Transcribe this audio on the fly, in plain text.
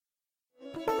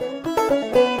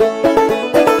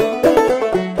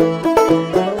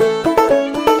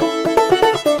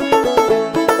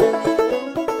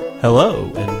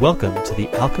Hello, and welcome to the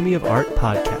Alchemy of Art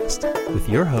podcast with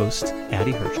your host,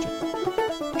 Addie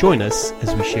Hurston. Join us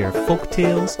as we share folk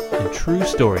tales and true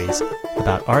stories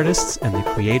about artists and the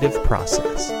creative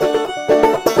process.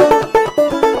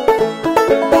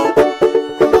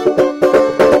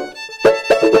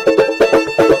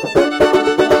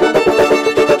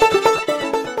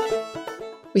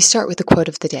 We start with the quote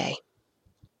of the day.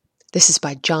 This is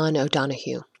by John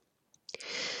O'Donohue.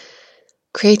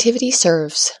 Creativity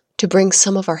serves to bring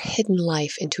some of our hidden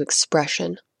life into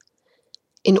expression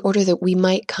in order that we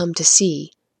might come to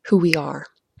see who we are.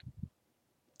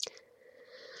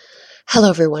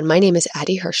 Hello everyone, my name is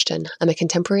Addie Hurston. I'm a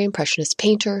contemporary impressionist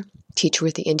painter, teacher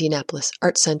with the Indianapolis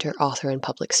Art Center, author, and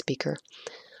public speaker.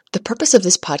 The purpose of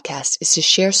this podcast is to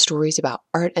share stories about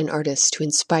art and artists to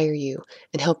inspire you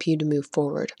and help you to move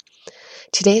forward.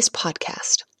 Today's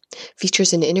podcast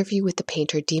features an interview with the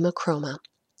painter Dima Kroma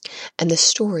and the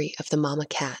story of the mama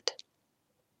cat.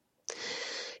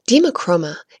 Dima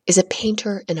Kroma is a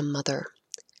painter and a mother.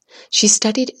 She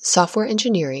studied software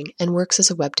engineering and works as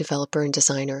a web developer and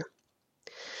designer.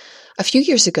 A few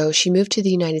years ago, she moved to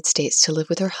the United States to live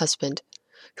with her husband,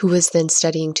 who was then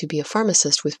studying to be a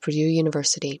pharmacist with Purdue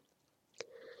University.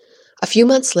 A few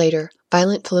months later,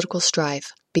 violent political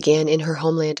strife began in her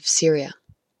homeland of Syria.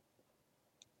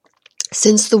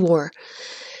 Since the war,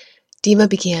 Dima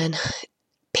began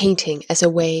painting as a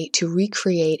way to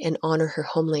recreate and honor her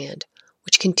homeland,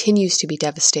 which continues to be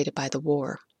devastated by the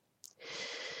war.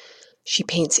 She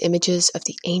paints images of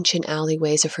the ancient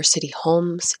alleyways of her city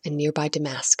Homs and nearby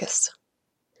Damascus.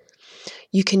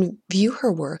 You can view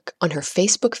her work on her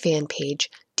Facebook fan page,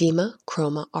 Dima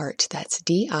Kroma Art. That's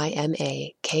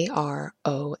Dima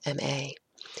Kroma.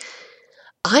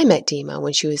 I met Dima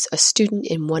when she was a student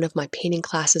in one of my painting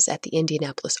classes at the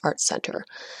Indianapolis Art Center.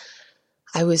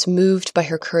 I was moved by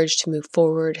her courage to move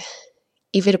forward,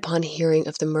 even upon hearing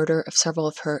of the murder of several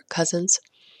of her cousins,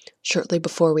 shortly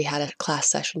before we had a class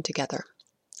session together.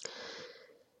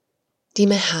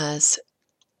 Dima has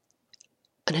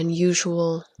an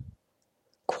unusual,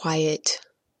 quiet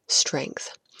strength.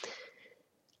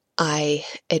 I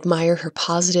admire her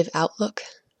positive outlook.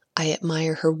 I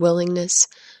admire her willingness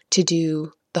to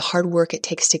do the hard work it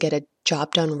takes to get a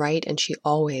job done right, and she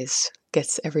always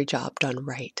gets every job done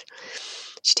right.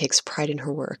 She takes pride in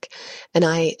her work, and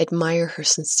I admire her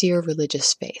sincere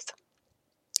religious faith.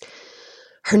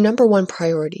 Her number one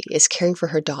priority is caring for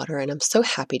her daughter, and I'm so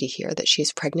happy to hear that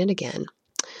she's pregnant again,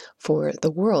 for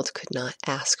the world could not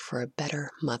ask for a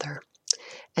better mother.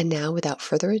 And now, without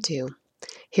further ado,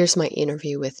 here's my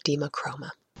interview with Dima Kroma.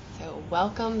 So,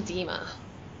 welcome, Dima.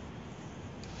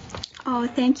 Oh,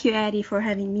 thank you, Addie, for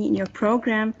having me in your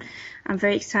program. I'm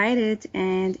very excited,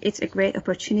 and it's a great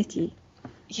opportunity.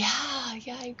 Yeah,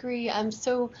 I agree. I'm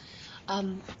so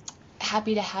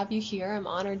happy to have you here. I'm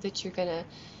honored that you're going to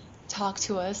talk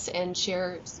to us and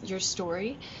share your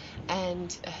story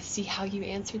and see how you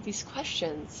answered these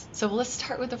questions. So let's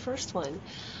start with the first one.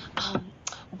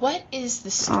 What is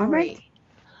the story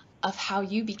of how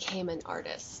you became an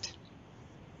artist?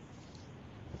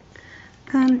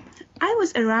 I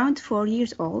was around 4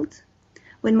 years old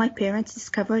when my parents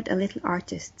discovered a little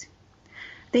artist.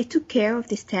 They took care of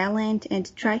this talent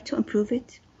and tried to improve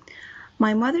it.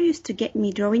 My mother used to get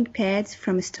me drawing pads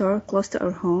from a store close to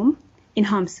our home in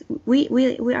Homs. We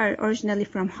are originally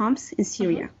from Homs in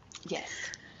Syria. Yes.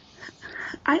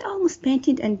 I almost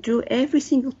painted and drew every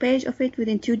single page of it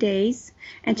within 2 days,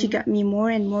 and she got me more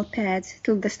and more pads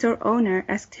till the store owner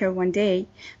asked her one day,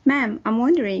 "Ma'am, I'm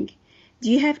wondering,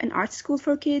 do you have an art school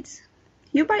for kids?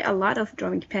 You buy a lot of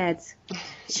drawing pads."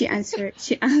 She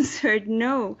answered,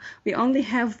 "No, we only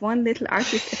have one little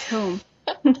artist at home."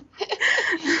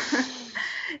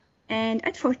 And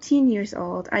at 14 years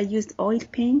old, I used oil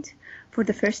paint for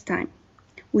the first time,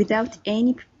 without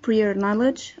any prior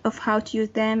knowledge of how to use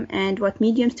them and what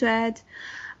mediums to add.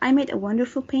 I made a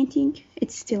wonderful painting.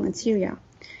 It's still in Syria.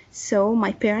 So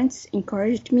my parents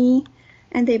encouraged me,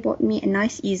 and they bought me a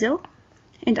nice easel,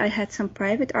 and I had some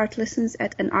private art lessons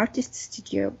at an artist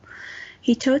studio.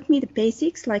 He taught me the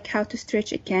basics, like how to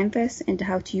stretch a canvas and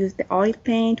how to use the oil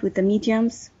paint with the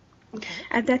mediums. Okay.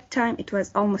 At that time, it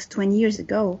was almost 20 years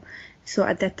ago, so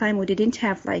at that time we didn't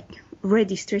have like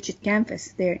ready stretched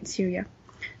canvas there in Syria.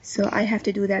 So I have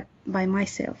to do that by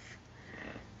myself.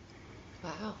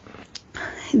 Wow.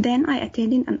 Then I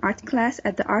attended an art class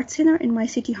at the art center in my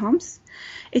city, Homs.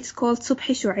 It's called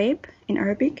Subhi Shuaib in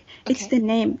Arabic. Okay. It's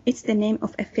the name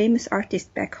of a famous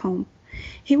artist back home.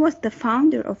 He was the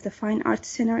founder of the Fine Arts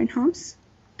Center in Homs.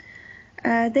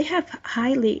 They have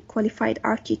highly qualified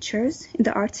art teachers in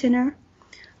the art center.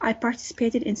 I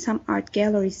participated in some art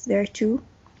galleries there too.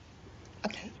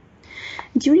 Okay.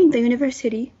 During the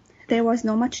university, there was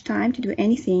not much time to do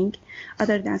anything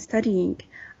other than studying.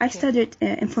 I studied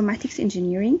informatics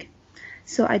engineering,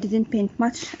 so I didn't paint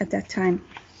much at that time.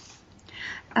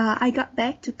 I got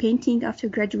back to painting after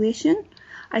graduation.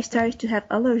 I started to have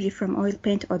allergy from oil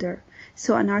paint odor,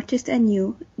 so an artist I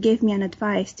knew gave me an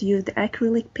advice to use the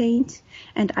acrylic paint,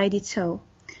 and I did so.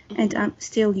 And I'm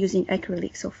still using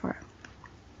acrylic so far.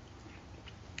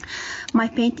 My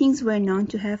paintings were known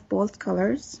to have bold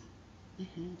colors.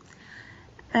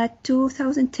 At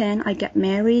 2010, I got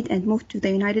married and moved to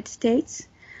the United States.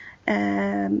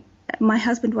 My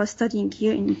husband was studying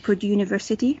here in Purdue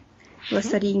University. He was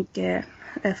studying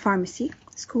pharmacy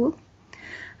school.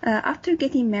 After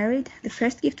getting married, the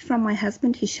first gift from my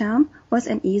husband, Hisham, was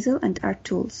an easel and art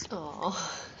tools.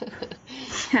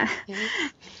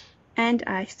 And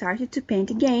I started to paint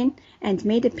again and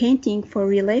made a painting for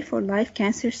Relay for Life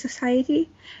Cancer Society.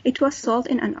 It was sold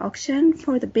in an auction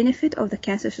for the benefit of the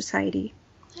Cancer Society.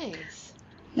 Nice.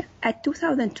 At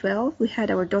 2012, we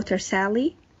had our daughter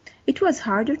Sally. It was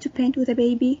harder to paint with a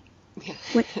baby.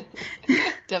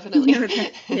 Definitely.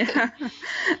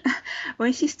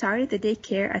 When she started the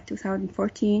daycare at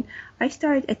 2014, I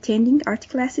started attending art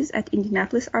classes at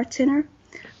Indianapolis Art Center.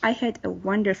 I had a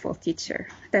wonderful teacher.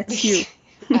 That's you.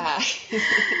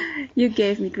 You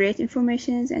gave me great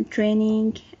information and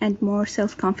training and more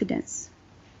self-confidence.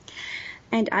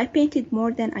 And I painted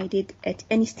more than I did at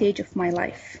any stage of my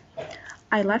life.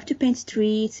 I love to paint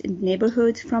streets and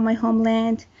neighborhoods from my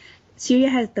homeland. Syria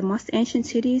has the most ancient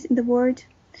cities in the world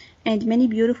and many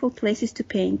beautiful places to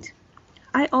paint.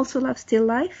 I also love still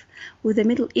life with a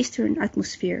Middle Eastern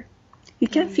atmosphere. You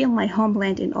can feel my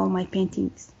homeland in all my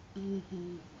paintings.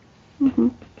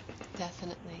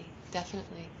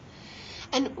 Definitely.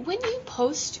 And when you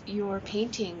post your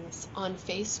paintings on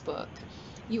Facebook,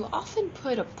 you often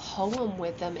put a poem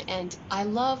with them, and I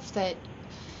love that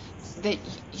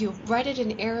you write it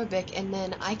in Arabic, and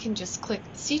then I can just click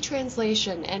see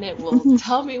translation and it will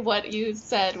tell me what you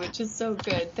said, which is so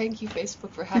good. Thank you,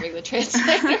 Facebook, for having the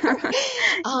translator.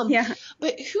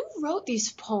 But who wrote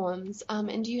these poems,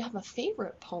 and do you have a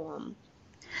favorite poem?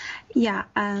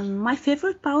 My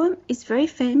favorite poem is very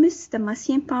famous, the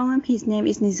Massian poem. His name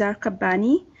is Nizar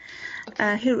Qabbani.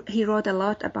 He wrote a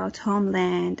lot about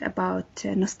homeland, about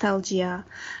nostalgia,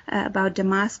 about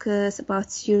Damascus,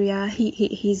 about Syria.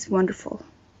 He's wonderful.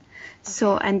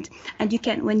 So and you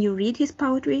can, when you read his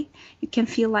poetry, you can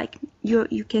feel like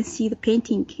you can see the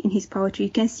painting in his poetry.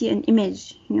 You can see an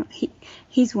image.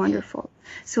 He's wonderful.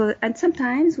 So, and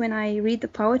sometimes when I read the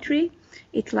poetry,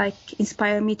 it like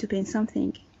inspires me to paint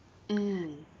something.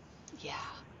 Yeah,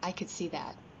 I could see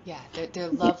that. Yeah, they're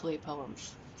lovely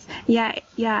poems. So.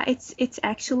 Yeah, it's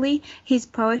actually, his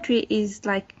poetry is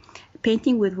like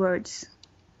painting with words.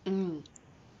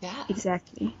 Yeah.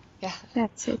 Exactly. Yeah.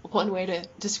 That's it. One way to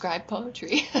describe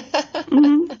poetry.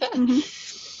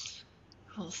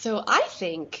 Cool. So I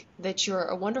think that you're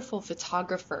a wonderful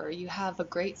photographer. You have a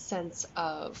great sense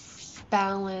of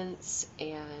balance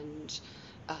and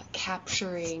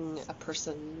capturing a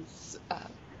person's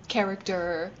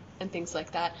character and things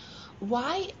like that.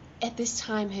 Why at this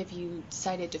time have you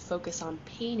decided to focus on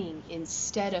painting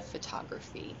instead of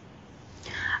photography?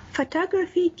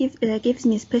 Photography gives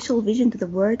me a special vision to the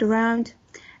world around.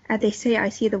 As they say, I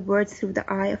see the world through the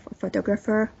eye of a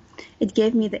photographer. It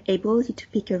gave me the ability to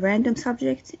pick a random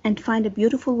subject and find a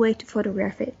beautiful way to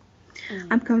photograph it.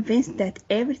 I'm convinced that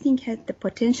everything has the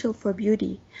potential for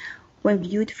beauty when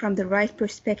viewed from the right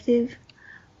perspective,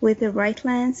 with the right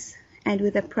lens, and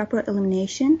with a proper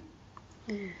illumination.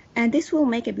 And this will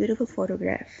make a beautiful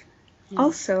photograph.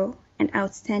 Also, an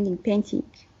outstanding painting.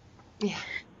 Yeah.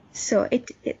 So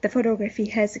the photography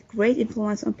has a great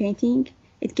influence on painting.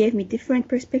 It gave me different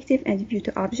perspective and view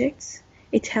to objects.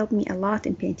 It helped me a lot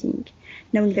in painting.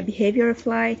 Knowing the behavior of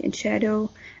light and shadow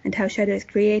and how shadow is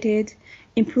created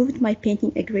improved my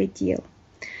painting a great deal.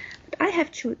 But I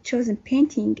have chosen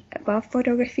painting above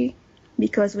photography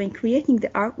because when creating the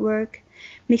artwork,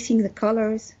 mixing the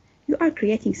colors, you are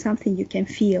creating something you can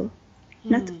feel,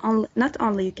 not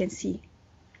only you can see.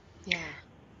 Yeah.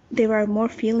 There are more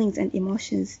feelings and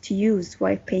emotions to use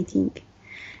while painting,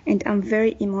 and I'm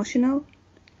very emotional,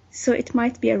 so it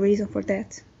might be a reason for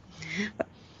that.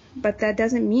 But that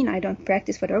doesn't mean I don't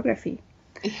practice photography.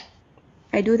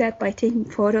 I do that by taking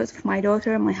photos of my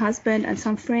daughter, my husband, and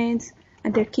some friends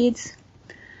and their kids.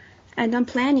 And I'm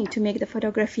planning to make the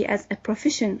photography as a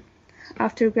profession.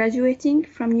 After graduating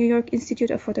from New York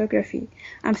Institute of Photography,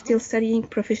 I'm still studying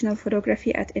professional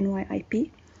photography at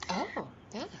NYIP.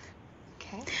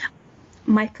 Okay.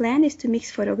 My plan is to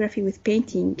mix photography with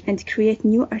painting and create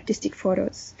new artistic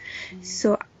photos. Mm-hmm.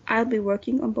 So I'll be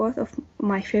working on both of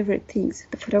my favorite things,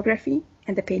 the photography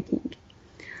and the painting.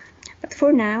 But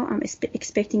for now, I'm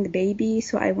expecting the baby,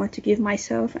 so I want to give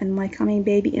myself and my coming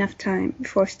baby enough time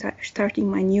before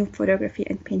starting my new photography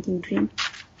and painting dream.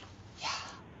 Yeah,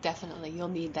 definitely. You'll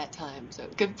need that time. So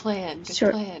good plan. Good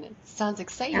Sure. plan. It sounds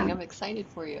exciting. Yeah. I'm excited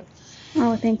for you.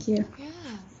 Oh, thank you. Yeah.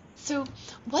 So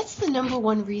what's the number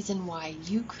one reason why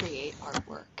you create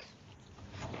artwork?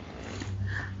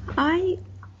 I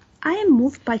am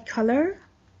moved by color.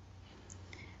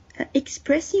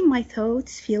 Expressing my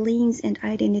thoughts, feelings, and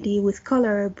identity with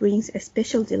color brings a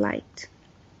special delight.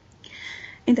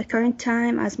 In the current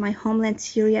time, as my homeland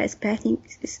Syria is passing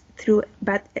through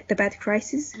the bad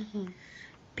crisis, Mm-hmm.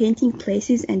 painting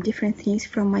places and different things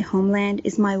from my homeland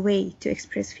is my way to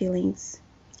express feelings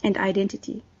and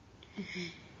identity. Mm-hmm.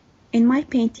 In my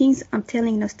paintings, I'm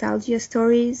telling nostalgia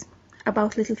stories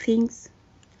about little things,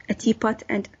 a teapot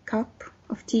and a cup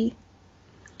of tea,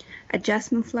 a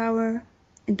jasmine flower,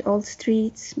 and old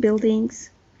streets,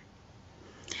 buildings.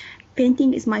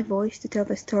 Painting is my voice to tell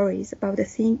the stories about the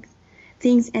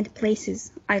things and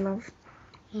places I love.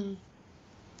 Mm-hmm.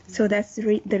 So that's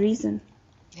the reason.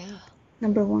 Yeah.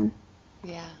 Number one.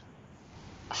 Yeah.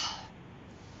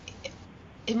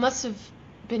 It must have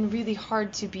been really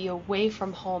hard to be away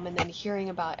from home and then hearing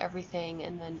about everything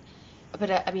but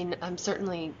I mean, I'm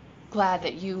certainly glad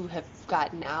that you have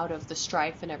gotten out of the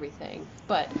strife and everything.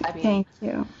 But I mean, Thank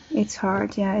you. It's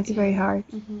hard. Yeah, it's yeah. very hard.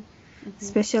 Mm-hmm. Mm-hmm.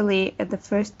 Especially at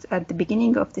the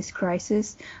beginning of this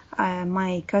crisis,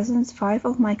 my cousins, 5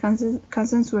 of my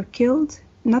cousins were killed.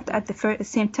 Not at the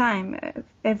same time.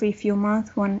 Every few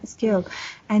months, one is killed,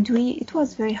 and it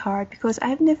was very hard because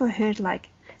I've never heard like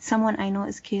someone I know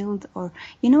is killed, or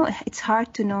it's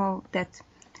hard to know that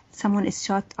someone is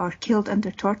shot or killed under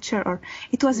torture, or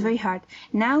it was very hard.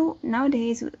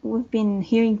 Nowadays we've been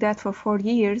hearing that for 4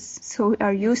 years, so we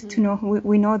are used to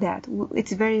we know that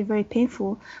it's very, very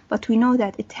painful, but we know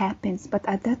that it happens. But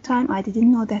at that time I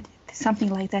didn't know that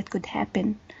something like that could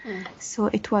happen. So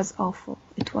it was awful.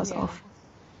 It was awful.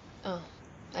 Oh,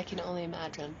 I can only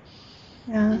imagine.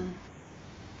 Yeah.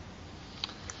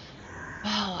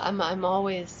 Wow, I'm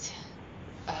always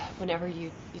whenever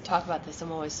you talk about this,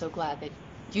 I'm always so glad that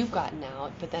you've gotten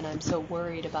out, but then I'm so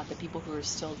worried about the people who are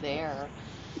still there.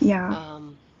 Yeah.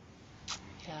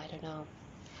 Yeah, I don't know.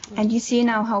 And you see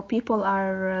now how people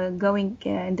are going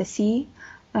in the sea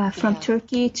from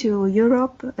Turkey to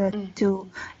Europe and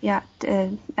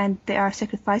they are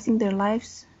sacrificing their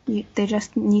lives. They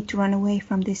just need to run away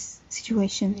from this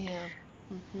situation. Yeah.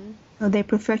 Mm-hmm. So they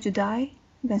prefer to die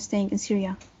than staying in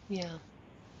Syria. Yeah.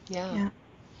 Yeah. Yeah.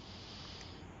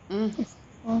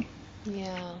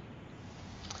 Yeah.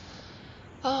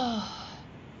 Oh,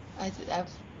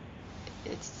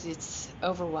 it's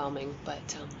overwhelming,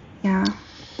 but yeah.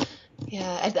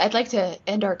 I'd like to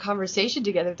end our conversation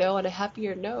together though on a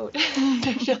happier note.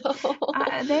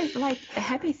 There's like a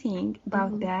happy thing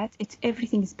about that.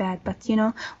 Everything is bad, but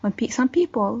when some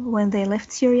people when they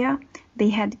left Syria, they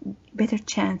had better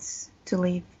chance to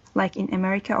live, like in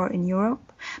America or in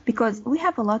Europe, because we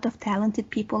have a lot of talented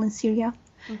people in Syria,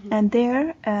 and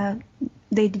there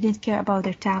they didn't care about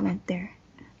their talent there.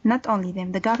 Not only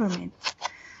them, the government.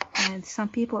 And some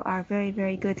people are very,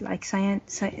 very good, like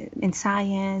in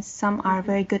science. Some are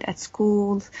very good at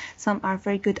schools. Some are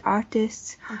very good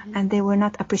artists, and they were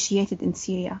not appreciated in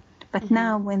Syria. But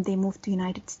now, when they move to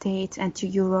United States and to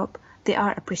Europe, they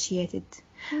are appreciated,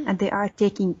 and they are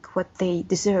taking what they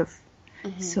deserve.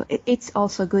 So it's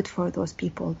also good for those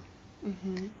people.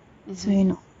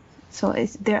 So so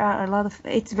there are a lot of.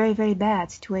 It's very, very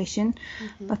bad situation,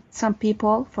 but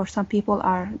for some people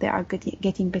they are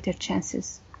getting better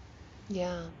chances.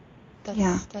 Yeah,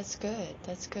 that's good.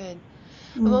 That's good.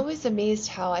 I'm always amazed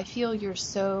how I feel you're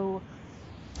so,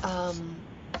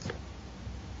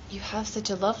 you have such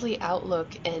a lovely outlook,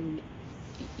 and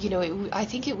I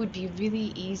think it would be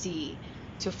really easy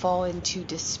to fall into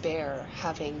despair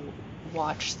having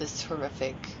watched this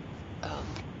horrific,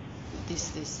 these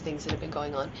things that have been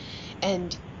going on,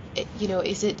 and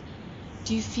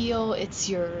do you feel it's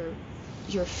your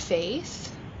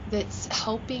faith that's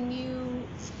helping you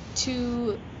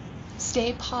to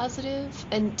stay positive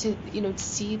and to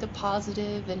see the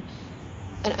positive, and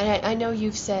I know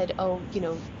you've said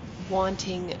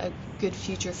wanting a good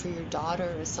future for your daughter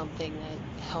is something that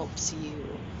helps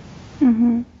you.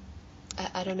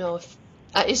 I don't know if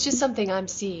it's just something I'm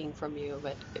seeing from you,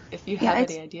 but if you have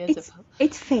any ideas of how...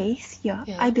 It's faith. Yeah,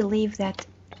 I believe that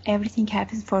everything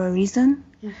happens for a reason,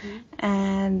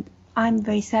 and I'm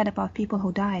very sad about people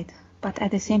who died, but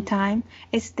at the same time,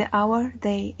 it's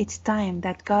it's time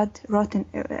that God wrote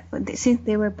since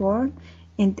they were born,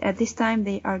 and at this time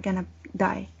they are gonna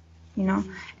die.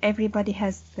 Everybody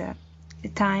has the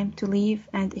time to live,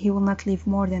 and He will not live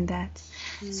more than that.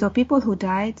 So people who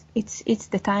died, it's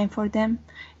the time for them.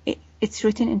 It's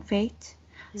written in fate.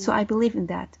 So I believe in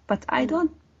that, but I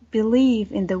don't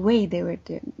believe in the way they were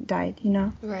died.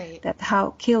 Right. That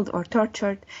how killed or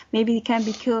tortured. Maybe they can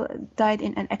be died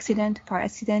in an car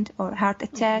accident or heart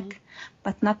attack,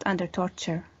 but not under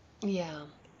torture. Yeah.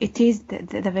 It is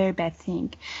the very bad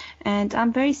thing. And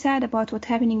I'm very sad about what's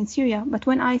happening in Syria. But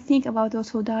when I think about those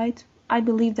who died, I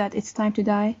believe that it's time to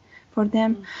die for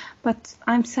them. But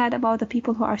I'm sad about the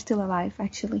people who are still alive,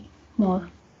 actually, more.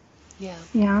 Yeah.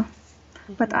 Yeah.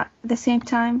 But at the same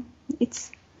time,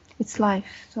 it's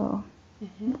life. So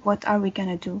what are we going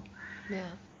to do?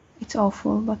 Yeah. It's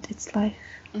awful, but it's life.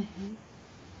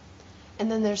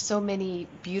 And then there's so many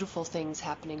beautiful things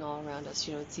happening all around us.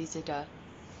 It's easy to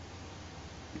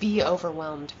be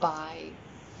overwhelmed by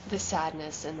the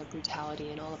sadness and the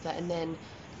brutality and all of that. And then,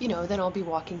 then I'll be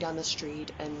walking down the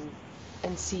street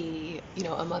and see,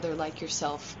 a mother like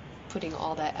yourself putting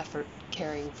all that effort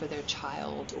caring for their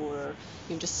child, or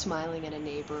just smiling at a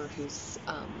neighbor who's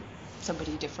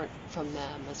somebody different from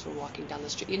them as we're walking down the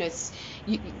street.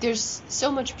 There's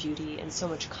so much beauty and so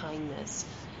much kindness,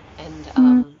 and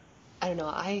I don't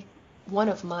know. One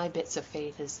of my bits of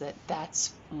faith is that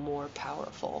that's more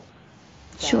powerful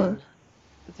than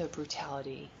the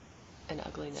brutality and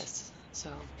ugliness. So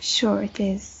sure it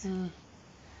is.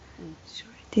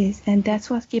 Sure it is, and that's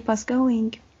what keeps us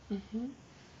going.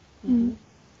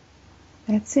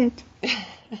 That's it.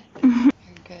 Very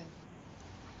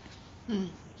good.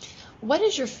 What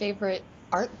is your favorite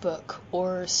art book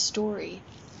or story?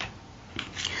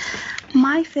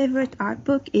 My favorite art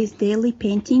book is Daily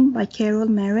Painting by Carol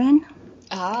Marin.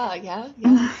 Ah, yeah.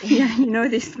 Yeah, you know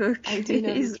this book. I do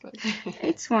know this book.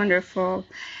 It's wonderful.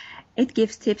 It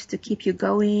gives tips to keep you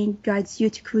going, guides you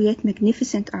to create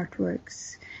magnificent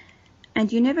artworks.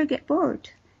 And you never get bored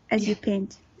as you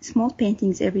paint small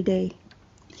paintings every day.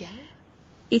 Yeah.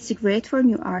 It's great for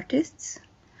new artists.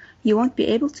 You won't be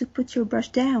able to put your brush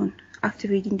down after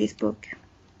reading this book.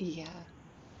 Yeah.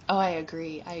 Oh, I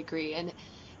agree. And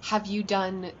have you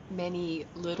done many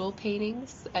little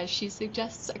paintings, as she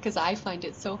suggests? Because I find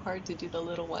it so hard to do the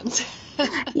little ones.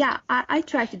 Yeah, I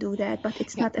try to do that, but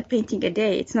it's not a painting a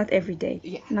day. It's not every day.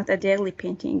 Yeah. Not a daily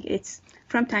painting. It's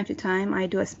from time to time I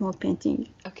do a small painting.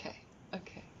 Okay.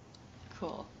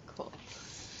 Cool. All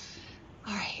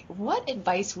right. What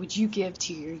advice would you give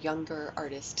to your younger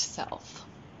artist self?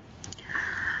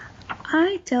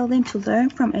 I tell them to learn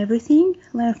from everything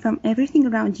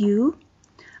around you.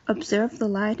 Observe the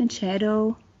light and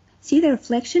shadow. See the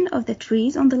reflection of the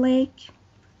trees on the lake,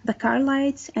 the car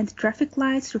lights and traffic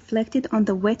lights reflected on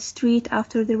the wet street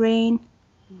after the rain.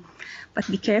 But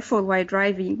be careful while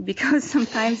driving, because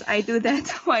sometimes I do that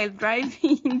while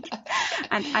driving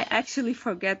and I actually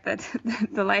forget that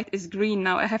the light is green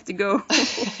now. I have to go.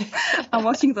 I'm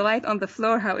watching the light on the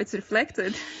floor, how it's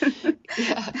reflected.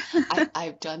 Yeah,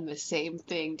 I've done the same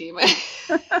thing, Dima.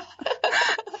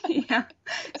 Yeah,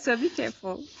 so be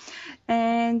careful.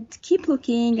 And keep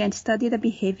looking and study the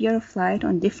behavior of light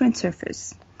on different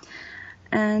surfaces.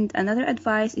 And another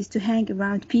advice is to hang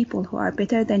around people who are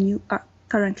better than you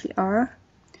currently are.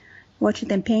 Watch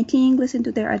them painting, listen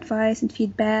to their advice and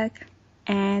feedback.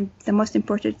 And the most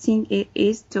important thing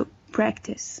is to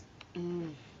practice.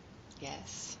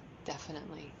 Yes,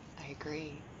 definitely. I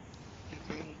agree.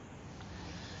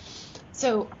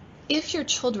 So if your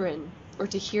children were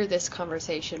to hear this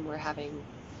conversation we're having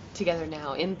together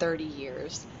now in 30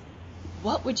 years,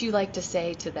 what would you like to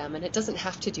say to them? And it doesn't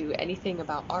have to do anything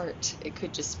about art. It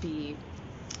could just be,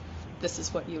 this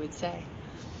is what you would say.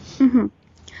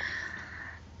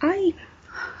 I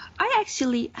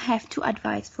actually have two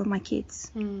advice for my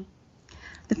kids.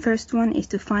 The first one is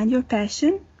to find your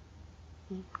passion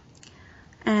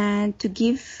and to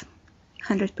give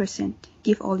 100%.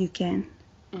 Give all you can.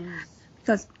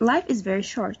 Because life is very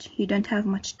short. You don't have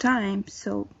much time,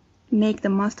 so make the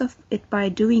most of it by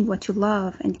doing what you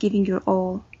love and giving your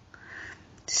all.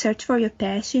 Search for your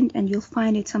passion and you'll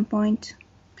find it some point.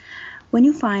 When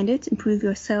you find it, improve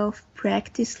yourself,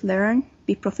 practice, learn,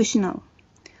 be professional.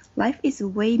 Life is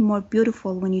way more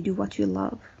beautiful when you do what you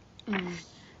love.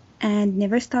 And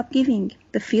never stop giving.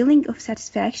 The feeling of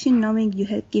satisfaction knowing you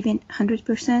have given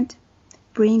 100%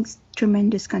 brings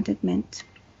tremendous contentment.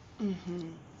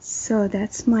 So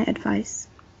that's my advice.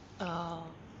 Oh,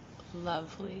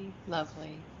 lovely.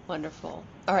 Wonderful.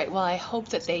 All right. Well, I hope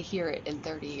that they hear it in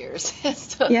 30 years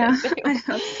so Yeah, that I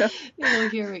hope so. they will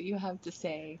hear what you have to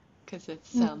say because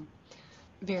it's Mm.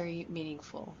 very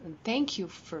meaningful. And thank you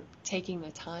for taking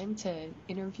the time to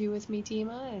interview with me,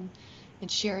 Dima, and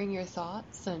sharing your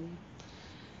thoughts. And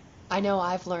I know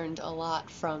I've learned a lot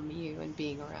from you and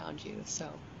being around you. So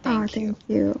Oh, thank you. thank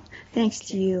you. Thanks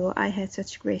Thank to you. you. I had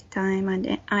such a great time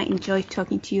and I enjoyed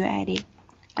talking to you, Addie.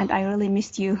 And I really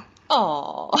missed you.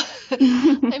 Oh,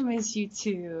 I miss you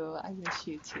too. I miss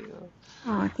you too.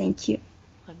 Oh, thank you.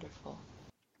 Wonderful.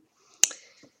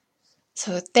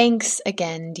 So thanks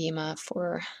again, Dima,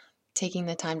 for taking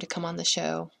the time to come on the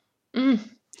show.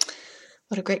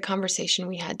 What a great conversation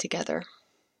we had together.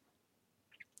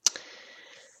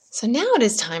 So now it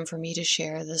is time for me to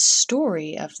share the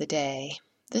story of the day.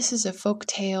 This is a folk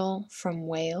tale from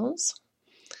Wales.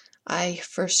 I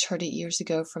first heard it years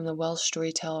ago from the Welsh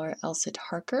storyteller Elsit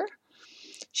Harker.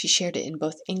 She shared it in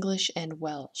both English and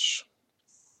Welsh.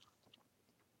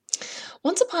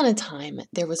 Once upon a time,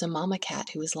 there was a mama cat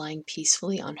who was lying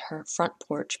peacefully on her front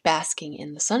porch, basking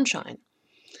in the sunshine.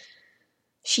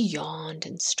 She yawned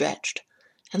and stretched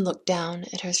and looked down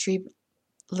at her 3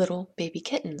 little baby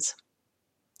kittens.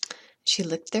 She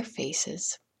licked their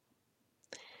faces,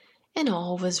 and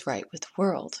all was right with the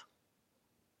world.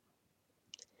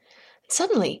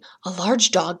 Suddenly, a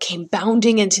large dog came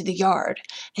bounding into the yard,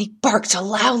 and he barked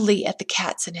loudly at the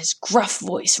cats in his gruff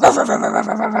voice. Ruff, ruff, ruff, ruff,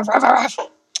 ruff, ruff, ruff.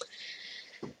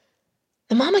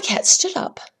 The mama cat stood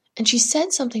up, and she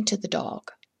said something to the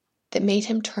dog that made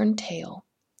him turn tail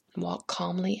and walk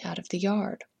calmly out of the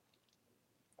yard.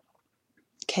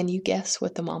 Can you guess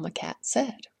what the mama cat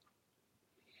said?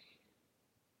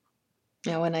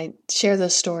 Now, when I share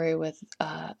this story with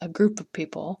a group of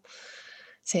people,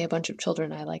 say a bunch of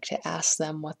children, I like to ask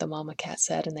them what the mama cat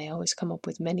said, and they always come up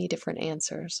with many different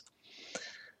answers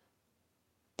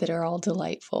that are all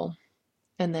delightful.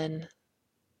 And then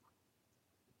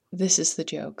this is the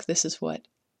joke. This is what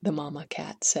the mama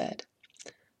cat said.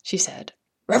 She said,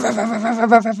 ruff, ruff, ruff,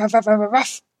 ruff, ruff, ruff, ruff, ruff, ruff,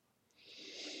 ruff.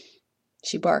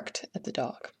 She barked at the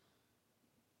dog.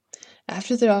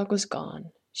 After the dog was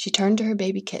gone, she turned to her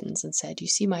baby kittens and said, you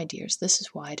see, my dears, this is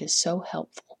why it is so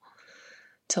helpful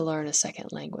to learn a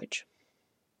second language.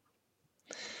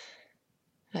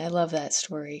 I love that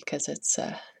story because it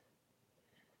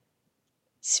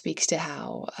speaks to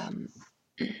how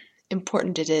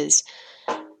important it is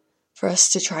for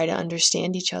us to try to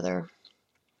understand each other.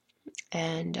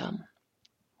 And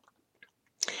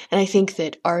I think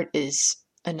that art is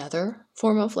another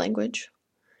form of language,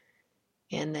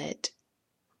 and that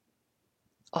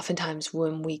oftentimes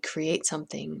when we create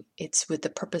something, it's with the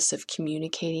purpose of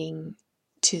communicating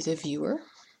to the viewer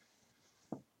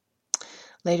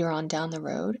later on down the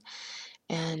road,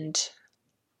 and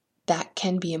that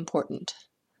can be important.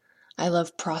 I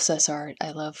love process art.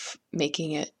 I love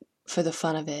making it for the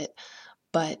fun of it,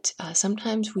 but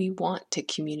sometimes we want to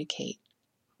communicate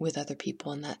with other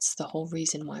people, and that's the whole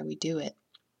reason why we do it.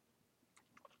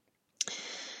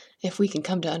 If we can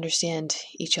come to understand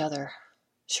each other,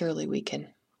 surely we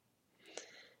can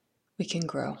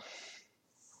grow.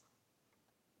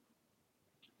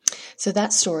 So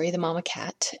that story, The Mama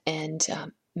Cat, and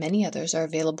many others are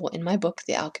available in my book,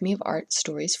 The Alchemy of Art,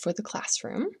 Stories for the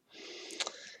Classroom.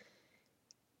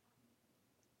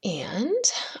 And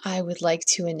I would like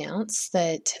to announce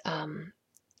that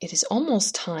it is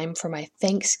almost time for my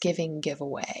Thanksgiving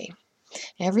giveaway.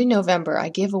 Every November, I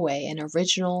give away an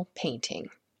original painting.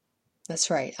 That's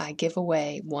right, I give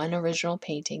away one original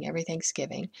painting every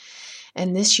Thanksgiving.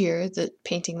 And this year, the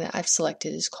painting that I've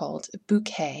selected is called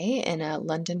Bouquet in a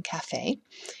London cafe.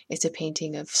 It's a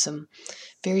painting of some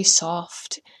very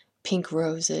soft pink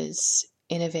roses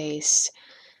in a vase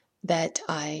that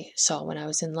I saw when I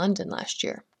was in London last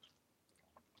year.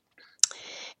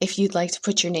 If you'd like to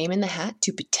put your name in the hat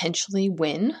to potentially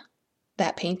win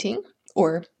that painting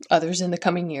or others in the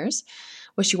coming years,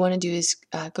 what you want to do is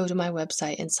go to my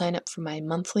website and sign up for my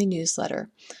monthly newsletter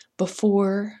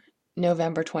before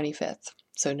November 25th.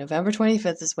 So November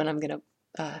 25th is when I'm going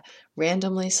to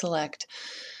randomly select,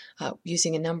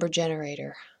 using a number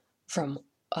generator, from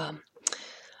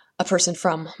a person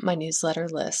from my newsletter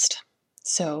list.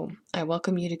 So I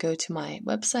welcome you to go to my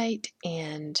website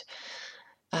and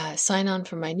sign on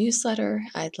for my newsletter.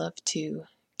 I'd love to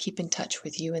keep in touch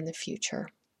with you in the future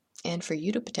and for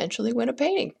you to potentially win a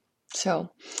painting. So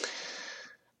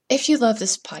if you love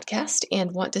this podcast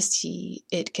and want to see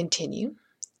it continue,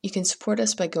 you can support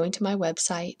us by going to my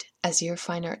website,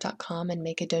 azirfineart.com, and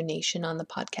make a donation on the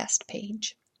podcast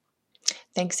page.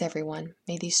 Thanks, everyone.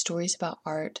 May these stories about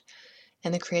art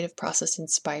and the creative process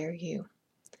inspire you.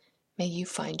 May you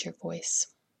find your voice.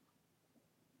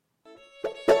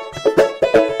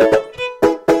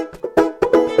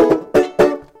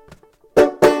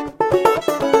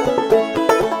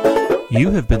 You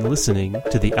have been listening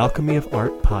to the Alchemy of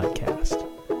Art podcast.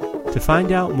 To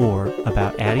find out more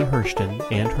about Addie Hurston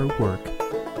and her work,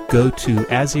 go to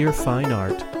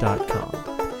azirfineart.com.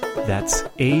 That's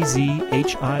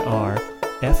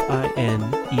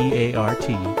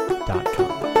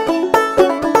AZHIRFINEART.com.